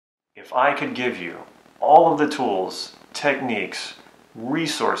If I could give you all of the tools, techniques,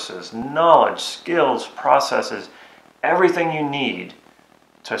 resources, knowledge, skills, processes, everything you need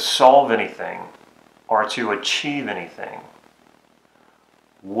to solve anything or to achieve anything,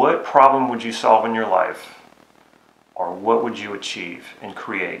 what problem would you solve in your life, or what would you achieve and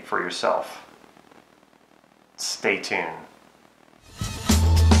create for yourself? Stay tuned.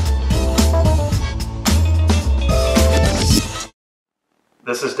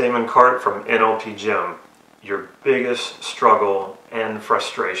 This is Damon Cart from NLP Gym, your biggest struggle and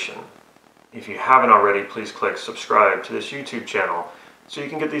frustration. If you haven't already, please click subscribe to this YouTube channel so you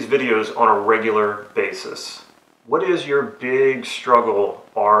can get these videos on a regular basis. What is your big struggle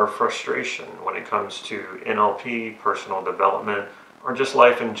or frustration when it comes to NLP, personal development, or just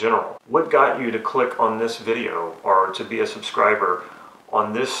life in general? What got you to click on this video or to be a subscriber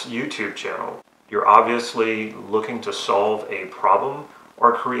on this YouTube channel? You're obviously looking to solve a problem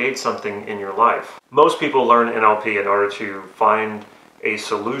or create something in your life. Most people learn NLP in order to find a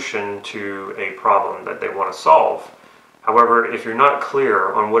solution to a problem that they want to solve. However, if you're not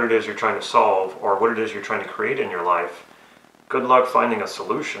clear on what it is you're trying to solve or what it is you're trying to create in your life, good luck finding a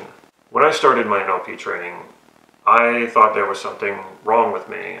solution. When I started my NLP training, I thought there was something wrong with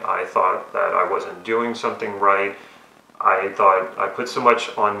me. I thought that I wasn't doing something right. I thought I put so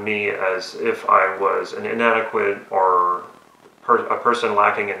much on me as if I was an inadequate or a person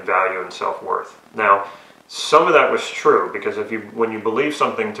lacking in value and self-worth. Now, some of that was true because when you believe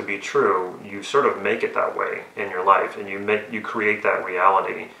something to be true, you sort of make it that way in your life, and you create that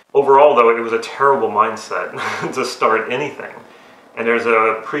reality. Overall, though, it was a terrible mindset to start anything. And there's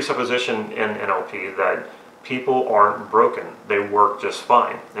a presupposition in NLP that people aren't broken; they work just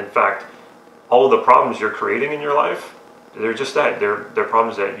fine. In fact, all of the problems you're creating in your life, they're just that. They're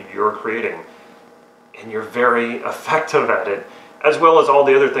problems that you're creating, and you're very effective at it, as well as all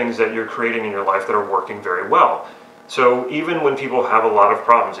the other things that you're creating in your life that are working very well. So even when people have a lot of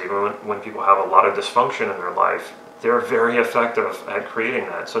problems, even when people have a lot of dysfunction in their life, they're very effective at creating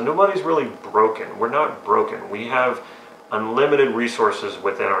that. So nobody's really broken. We're not broken. We have unlimited resources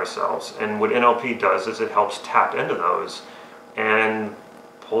within ourselves. And what NLP does is it helps tap into those and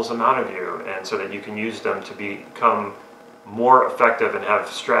pulls them out of you, and so that you can use them to become more effective and have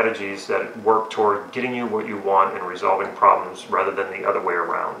strategies that work toward getting you what you want and resolving problems rather than the other way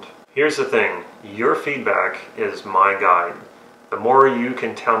around. Here's the thing, your feedback is my guide. The more you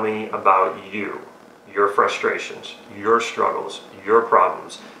can tell me about you, your frustrations, your struggles, your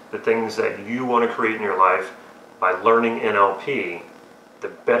problems, the things that you want to create in your life by learning NLP, the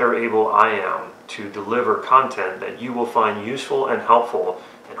better able I am to deliver content that you will find useful and helpful,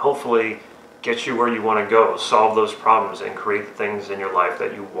 and hopefully get you where you want to go, solve those problems, and create the things in your life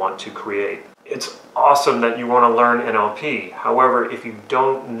that you want to create. It's awesome that you want to learn NLP. However, if you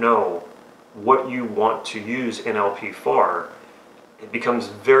don't know what you want to use NLP for, it becomes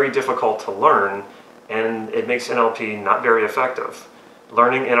very difficult to learn, and it makes NLP not very effective.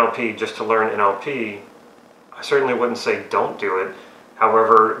 Learning NLP just to learn NLP, I certainly wouldn't say don't do it.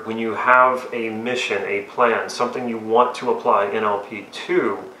 However, when you have a mission, a plan, something you want to apply NLP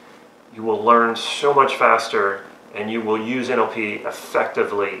to, you will learn so much faster, and you will use NLP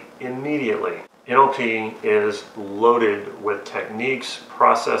effectively immediately. NLP is loaded with techniques,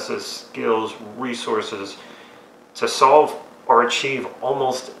 processes, skills, resources to solve or achieve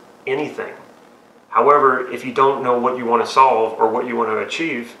almost anything. However, if you don't know what you want to solve or what you want to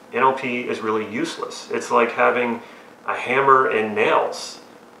achieve, NLP is really useless. It's like having a hammer and nails.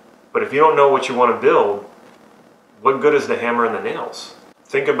 But if you don't know what you want to build, what good is the hammer and the nails?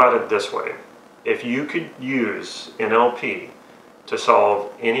 Think about it this way. If you could use NLP to solve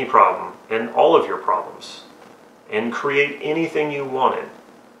any problem and all of your problems and create anything you wanted,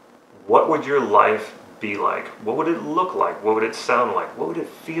 what would your life be like? What would it look like? What would it sound like? What would it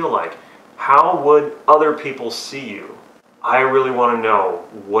feel like? How would other people see you? I really want to know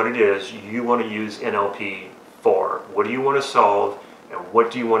what it is you want to use NLP for. What do you want to solve, and what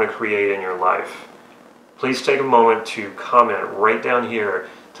do you want to create in your life? Please take a moment to comment right down here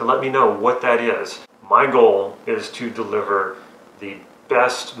to let me know what that is. My goal is to deliver the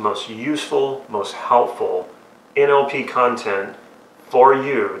best, most useful, most helpful NLP content for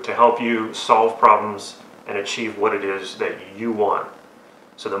you to help you solve problems and achieve what it is that you want.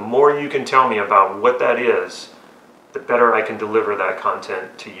 So the more you can tell me about what that is, the better I can deliver that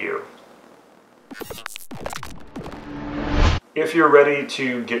content to you. If you're ready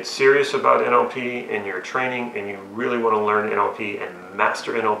to get serious about NLP in your training, and you really want to learn NLP and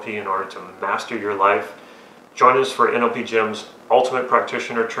master NLP in order to master your life, join us for NLP Gym's Ultimate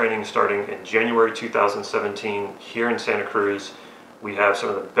Practitioner Training starting in January 2017 here in Santa Cruz. We have some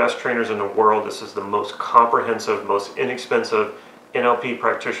of the best trainers in the world. This is the most comprehensive, most inexpensive NLP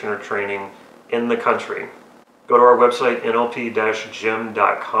practitioner training in the country. Go to our website, nlp-gym.com.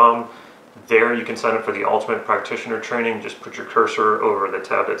 There you can sign up for the Ultimate Practitioner Training. Just put your cursor over the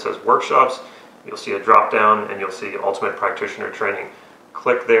tab that says Workshops. You'll see a drop down and you'll see Ultimate Practitioner Training.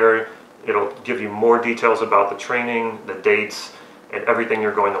 Click there. It'll give you more details about the training, the dates, and everything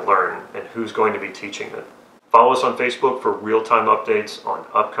you're going to learn and who's going to be teaching it. Follow us on Facebook for real-time updates on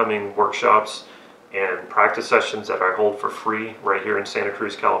upcoming workshops and practice sessions that I hold for free right here in Santa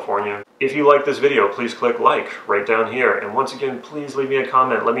Cruz, California. If you like this video, please click like right down here. And once again, please leave me a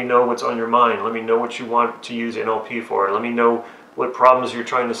comment. Let me know what's on your mind. Let me know what you want to use NLP for. Let me know what problems you're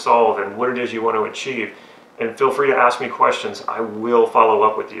trying to solve and what it is you want to achieve. And feel free to ask me questions. I will follow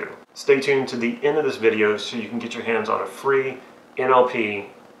up with you. Stay tuned to the end of this video so you can get your hands on a free NLP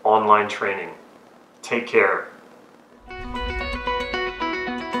online training. Take care.